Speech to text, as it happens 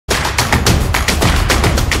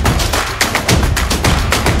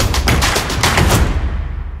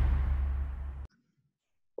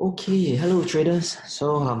Okay, hello traders.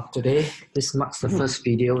 Today this marks the first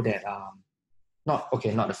video that not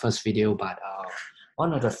the first video, but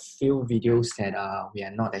one of the few videos that we are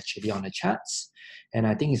not actually on the charts. And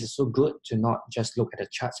I think it's so good to not just look at the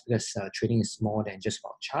charts because trading is more than just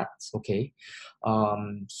about charts. Okay,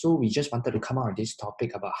 so we just wanted to come out with this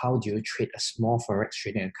topic about how do you trade a small forex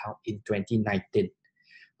trading account in 2019.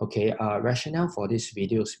 Okay, rationale for this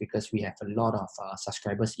video is because we have a lot of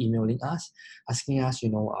subscribers emailing us, asking us,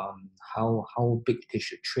 how big they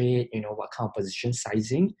should trade, what kind of position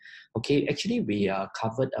sizing. Okay, actually, we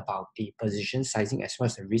covered about the position sizing as well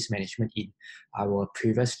as the risk management in our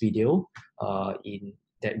previous video in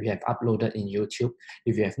that we have uploaded in YouTube.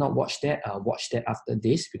 If you have not watched that, watch that after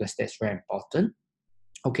this because that's very important.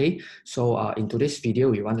 Okay, so in today's video,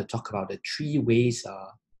 we want to talk about the 3 ways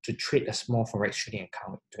to trade a small forex trading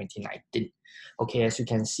account in 2019. Okay, as you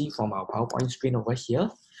can see from our PowerPoint screen over here,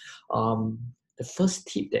 the first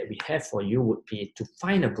tip that we have for you would be to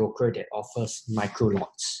find a broker that offers micro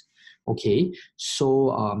lots. Okay,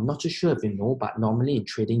 so not too sure if you know, but normally in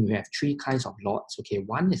trading you have 3 kinds of lots. Okay,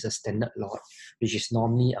 one is a standard lot, which is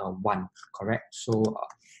normally a 1, correct? So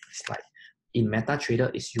it's like in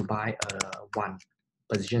MetaTrader is you buy a 1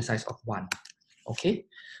 position size of 1. Okay,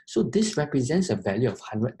 so this represents a value of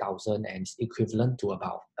 100,000 and is equivalent to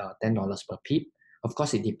about $10 per pip. Of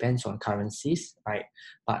course, it depends on currencies, right?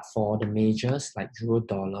 But for the majors like euro,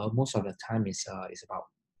 dollar, most of the time is about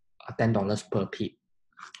 $10 per pip.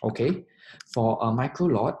 Okay, for a micro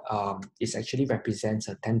lot, it actually represents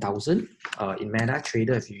a 10,000. In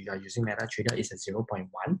MetaTrader, if you are using MetaTrader, it's a 0.1.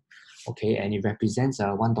 Okay, and it represents a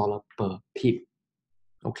 $1 per pip.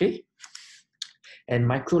 Okay, and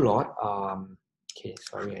micro lot, okay,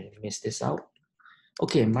 sorry, I missed this out.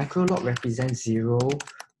 Okay, micro lot represents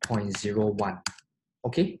 0.01.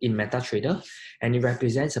 Okay, in MetaTrader, and it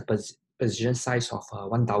represents a position size of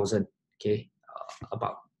 1,000. Okay,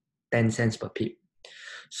 about 10 cents per pip.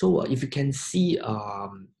 So if you can see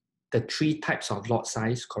the 3 types of lot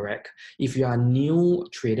size, correct? If you are a new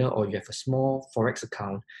trader or you have a small forex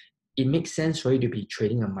account, it makes sense for you to be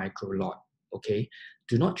trading a micro lot. Okay,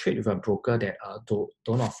 do not trade with a broker that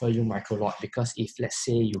don't offer you micro lot, because if let's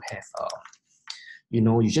say you have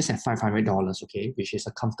you just have $500, okay, which is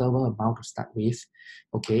a comfortable amount to start with.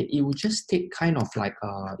 Okay, it will just take kind of like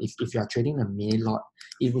if you are trading a mini lot,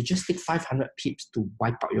 it will just take 500 pips to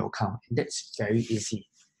wipe out your account, and that's very easy.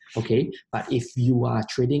 Okay, but if you are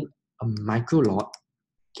trading a micro lot,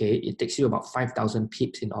 okay, it takes you about 5,000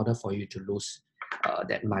 pips in order for you to lose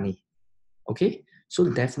that money. Okay, so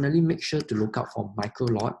definitely make sure to look out for micro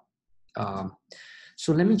lot.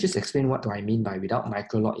 So let me just explain what do I mean by without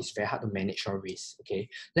micro lot, it's very hard to manage your risk. Okay,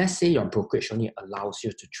 let's say your brokerage only allows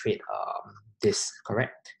you to trade this,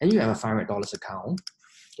 correct? And you have a $500 account.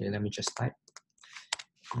 Okay, let me just type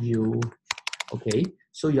okay,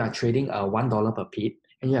 so you are trading a $1 per pip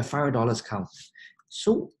and you have $500 account.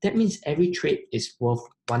 So that means every trade is worth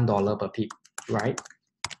 $1 per pip, right?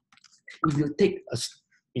 If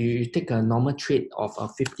you take a normal trade of a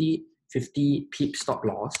 50 pip stop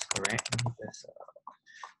loss, correct? There's a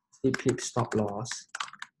 50 pip stop loss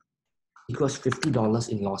equals $50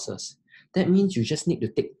 in losses. That means you just need to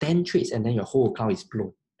take 10 trades and then your whole account is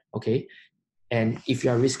blown. Okay, and if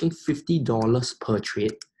you are risking $50 per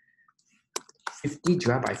trade, 50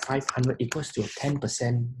 divided by 500 equals to a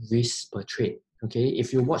 10% risk per trade. Okay,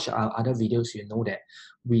 if you watch our other videos, you know that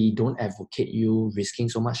we don't advocate you risking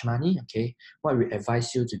so much money. Okay, what we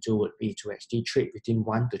advise you to do would be to actually trade between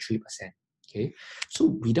 1 to 3%. Okay, so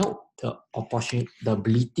without the opportunity, the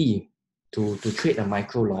ability to trade a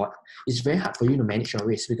micro lot, it's very hard for you to manage your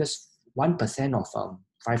risk, because 1% of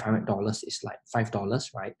 $500 is like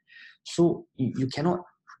 $5, right? So you cannot,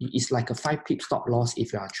 it's like a 5 pip stop loss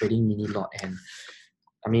if you are trading mini lot. And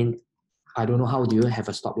I mean, I don't know how do you have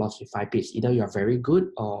a stop loss with 5 pips. Either you are very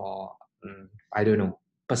good or I don't know.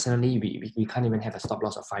 Personally, we can't even have a stop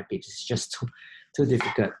loss of 5 pips. It's just too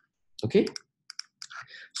difficult. Okay,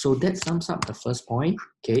 so that sums up the first point.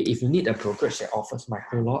 Okay, if you need a brokerage that offers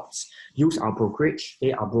micro lots, use our brokerage.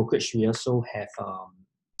 Okay, our brokerage, we also have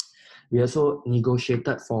we also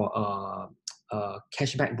negotiated for a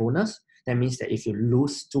cashback bonus. That means that if you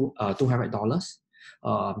lose $200,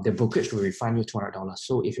 the brokerage will refund you $200.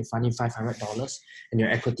 So if you fund in $500 and your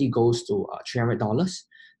equity goes to $300,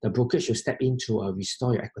 the brokerage will step in to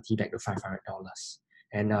restore your equity back to $500.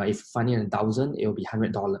 And if you fund in $1,000, it will be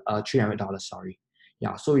 $300. Sorry.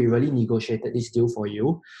 Yeah, so we really negotiated this deal for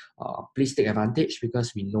you. Please take advantage,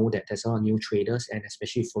 because we know that there's a lot of new traders, and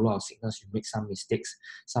especially follow our signals, you make some mistakes.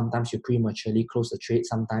 Sometimes you prematurely close the trade,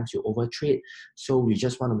 sometimes you overtrade. So we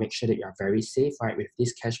just want to make sure that you are very safe, right? With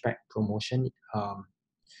this cashback promotion,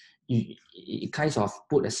 it kind of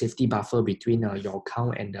put a safety buffer between your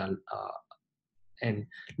account and the and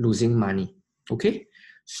losing money. Okay,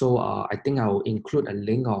 so I think I will include a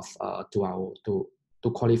link of to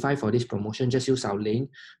qualify for this promotion. Just use our link,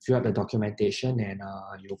 fill out the documentation, and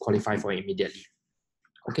you'll qualify for it immediately.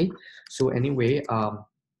 Okay, so anyway,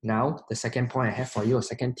 now the second point I have for you, a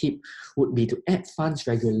second tip would be to add funds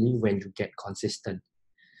regularly when you get consistent.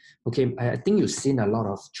 Okay, I think you've seen a lot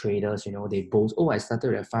of traders, you know, they boast, oh, I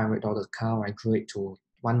started at $500 account, I grew it to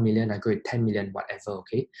 1 million, I grew it 10 million, whatever,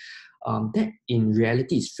 okay? That in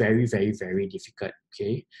reality is very, very, very difficult,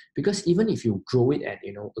 okay? Because even if you grow it at,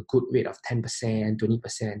 you know, a good rate of 10%,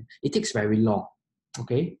 20%, it takes very long,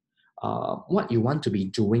 okay? What you want to be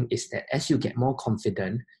doing is that as you get more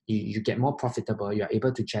confident, you get more profitable, you're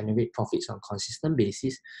able to generate profits on a consistent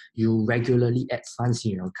basis, you regularly add funds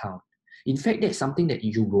in your account. In fact, that's something that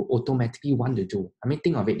you will automatically want to do. I mean,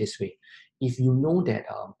 think of it this way. If you know that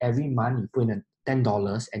every month you put in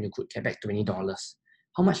 $10 and you could get back $20,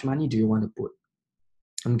 how much money do you want to put?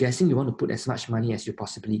 I'm guessing you want to put as much money as you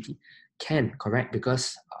possibly can, correct?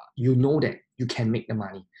 Because you know that you can make the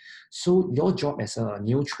money. So your job as a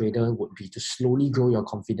new trader would be to slowly grow your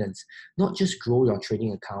confidence, not just grow your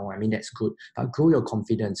trading account. I mean, that's good, but grow your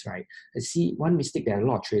confidence, right? See, one mistake that a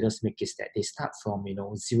lot of traders make is that they start from, you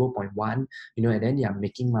know, 0.1, you know, and then they are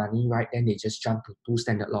making money, right? Then they just jump to 2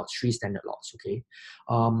 standard lots, 3 standard lots, okay?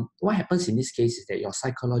 What happens in this case is that your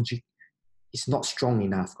psychology is not strong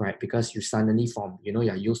enough, right? Because you suddenly from, you know,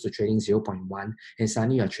 you're used to trading 0.1 and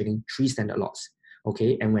suddenly you're trading 3 standard lots,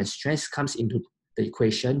 okay? And when stress comes into the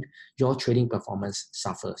equation, your trading performance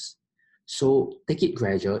suffers. So take it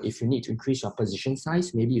gradual. If you need to increase your position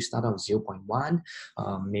size, maybe you start out with 0.1,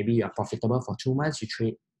 maybe you're profitable for 2 months,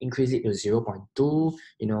 you increase it to 0.2,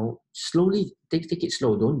 you know, slowly, take it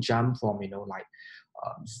slow. Don't jump from, you know, like,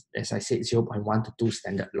 as I said, 0.1 to 2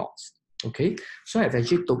 standard lots. Okay, so I've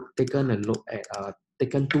actually taken a look at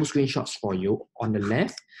taken 2 screenshots for you. On the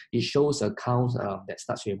left, it shows accounts that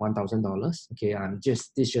starts with $1,000. Okay,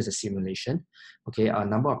 this is just a simulation. Okay,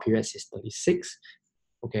 number of periods is 36.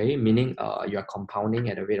 Okay, meaning you are compounding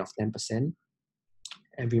at a rate of 10%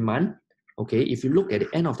 every month. Okay, if you look at the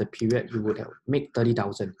end of the period, you would have make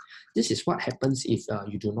 30,000. This is what happens if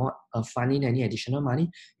you do not fund in any additional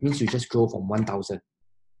money. It means you just grow from 1,000.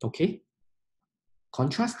 Okay.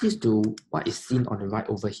 Contrast this to what is seen on the right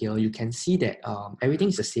over here. You can see that everything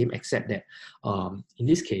is the same except that in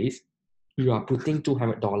this case, you are putting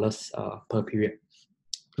 $200 per period.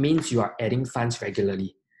 Means you are adding funds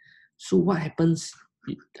regularly. So what happens?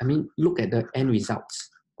 I mean, look at the end results.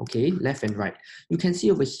 Okay, left and right. You can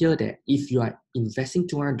see over here that if you are investing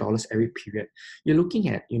 $200 every period, you're looking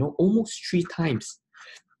at, you know, almost 3 times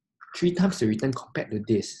the return compared to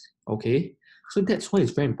this. Okay, so that's why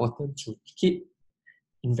it's very important to keep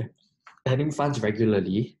adding funds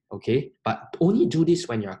regularly, okay? But only do this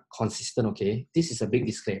when you're consistent, okay? This is a big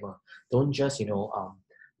disclaimer. Don't just, you know,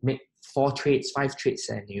 make 4 trades, 5 trades,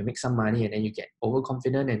 and you make some money and then you get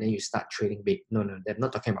overconfident and then you start trading big. No, I'm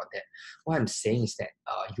not talking about that. What I'm saying is that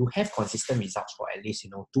you have consistent results for at least,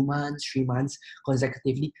 you know, 2 months, 3 months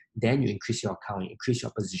consecutively. Then you increase your account, you increase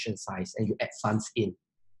your position size, and you add funds in,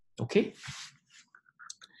 okay?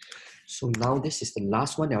 So now this is the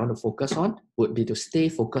last one I want to focus on, would be to stay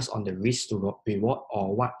focused on the risk to reward,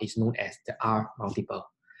 or what is known as the R multiple.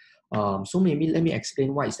 So maybe let me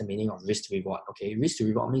explain what is the meaning of risk to reward. Okay, risk to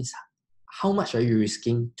reward means how much are you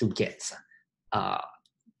risking to get,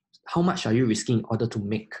 how much are you risking in order to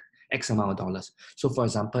make X amount of dollars. So for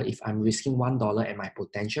example, if I'm risking $1 and my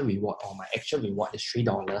potential reward or my actual reward is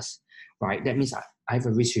 $3, right? That means I have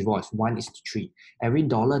a risk reward 1:3. Every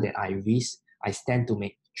dollar that I risk, I stand to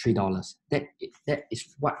make $3. That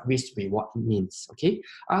is what risk reward means. Okay,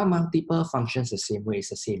 our multiple functions the same way. It's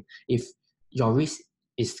the same. If your risk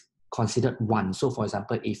is considered 1, so for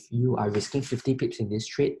example, if you are risking 50 pips in this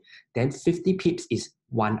trade, then 50 pips is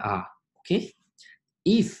 1R. Okay,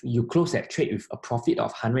 if you close that trade with a profit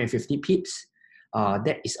of 150 pips,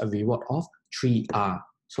 that is a reward of 3R.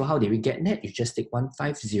 So how did we get that? You just take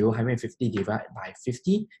 150 divided by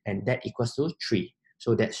 50, and that equals to 3.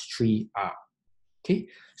 So that's 3R. Okay,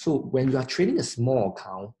 so when you are trading a small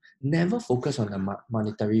account, never focus on the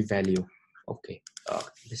monetary value. Okay,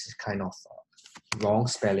 this is kind of wrong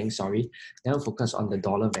spelling, sorry. Never focus on the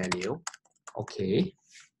dollar value. Okay,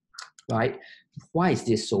 right? Why is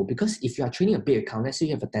this so? Because if you are trading a big account, let's say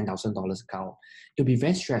you have a $10,000 account, it'll be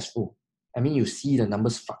very stressful. I mean, you see the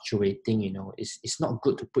numbers fluctuating, you know, it's not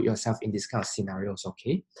good to put yourself in this kind of scenarios,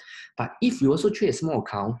 okay? But if you also trade a small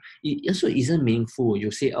account, it also isn't meaningful. You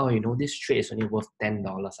say, oh, you know, this trade is only worth $10,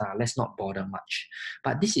 let's not bother much.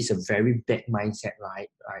 But this is a very bad mindset, right?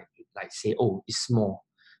 like say, oh, it's small,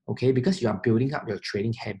 okay? Because you are building up your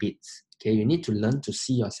trading habits, okay? You need to learn to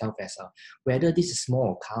see yourself as whether this is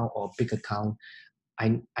small account or big account,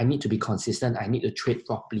 I need to be consistent. I need to trade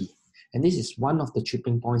properly. And this is one of the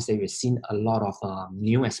tripping points that we've seen a lot of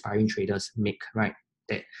new aspiring traders make, right?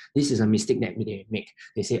 That this is a mistake that they make.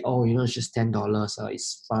 They say, oh, it's just $10.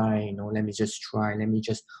 It's fine. Let me just try. Let me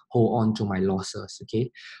just hold on to my losses,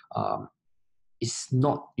 okay? It's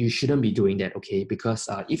not, you shouldn't be doing that, okay? Because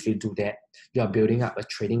if you do that, you are building up a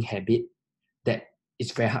trading habit that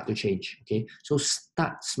it's very hard to change, okay? So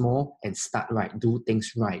start small and start right. Do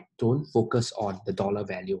things right. Don't focus on the dollar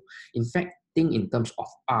value. In fact, think in terms of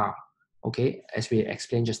R, okay? As we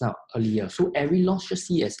explained just now earlier. So every loss just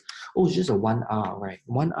see as, oh, it's just a 1R, right?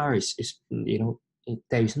 1R is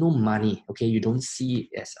there is no money, okay? You don't see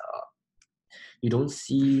it as you don't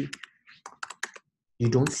see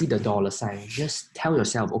the dollar sign. Just tell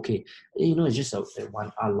yourself, okay, it's just a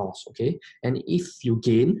 1R loss, okay? And if you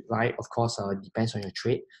gain, right, of course, it depends on your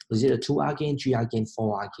trade. Is it a 2R gain, 3R gain,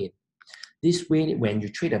 4R gain? This way, when you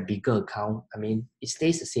trade a bigger account, it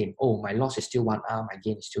stays the same. Oh, my loss is still 1R, my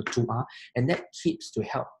gain is still 2R. And that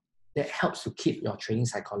helps to keep your trading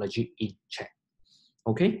psychology in check.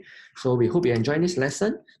 Okay, so we hope you enjoyed this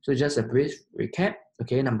lesson. So just a brief recap.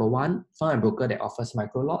 Okay, number one, find a broker that offers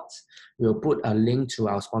micro lots. We'll put a link to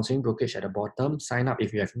our sponsoring brokerage at the bottom. Sign up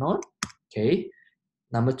if you have not. Okay.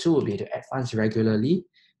 Number two will be to add funds regularly.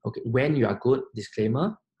 Okay, when you are good,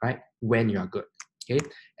 disclaimer, right? When you are good. Okay.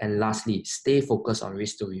 And lastly, stay focused on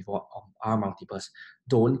risk to reward on R multiples.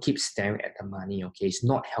 Don't keep staring at the money. Okay, it's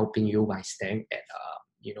not helping you by staring at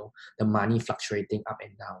the money fluctuating up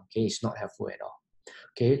and down. Okay, it's not helpful at all.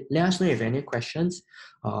 Okay, let us know if you have any questions.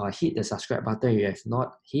 Hit the subscribe button if you have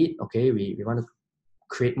not hit. Okay, we want to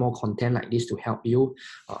create more content like this to help you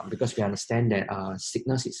because we understand that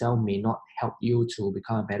sickness itself may not help you to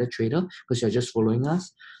become a better trader because you're just following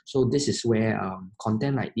us. So this is where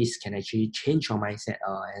content like this can actually change your mindset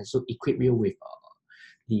and so equip you with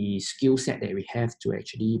the skill set that we have to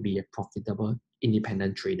actually be a profitable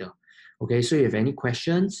independent trader. Okay, so if you have any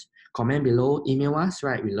questions, comment below, email us,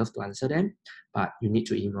 right? We love to answer them, but you need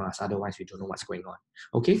to email us, otherwise we don't know what's going on.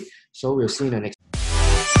 Okay, so we'll see you in the next